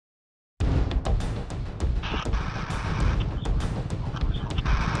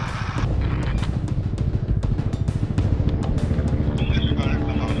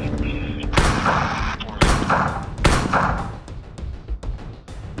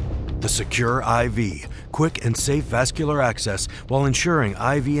The Secure IV, quick and safe vascular access while ensuring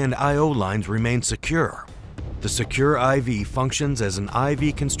IV and IO lines remain secure. The Secure IV functions as an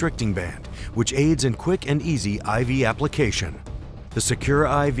IV constricting band, which aids in quick and easy IV application. The Secure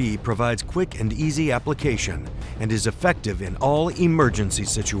IV provides quick and easy application and is effective in all emergency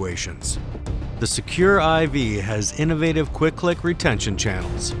situations. The Secure IV has innovative quick-click retention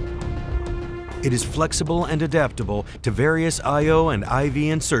channels. It is flexible and adaptable to various IO and IV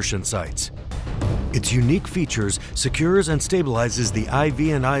insertion sites. Its unique features secures and stabilizes the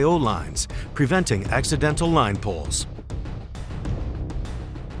IV and IO lines, preventing accidental line pulls.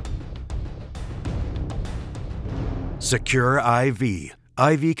 Secure IV,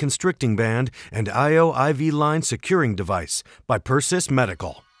 IV constricting band and IO IV line securing device by Persis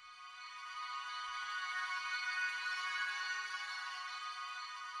Medical.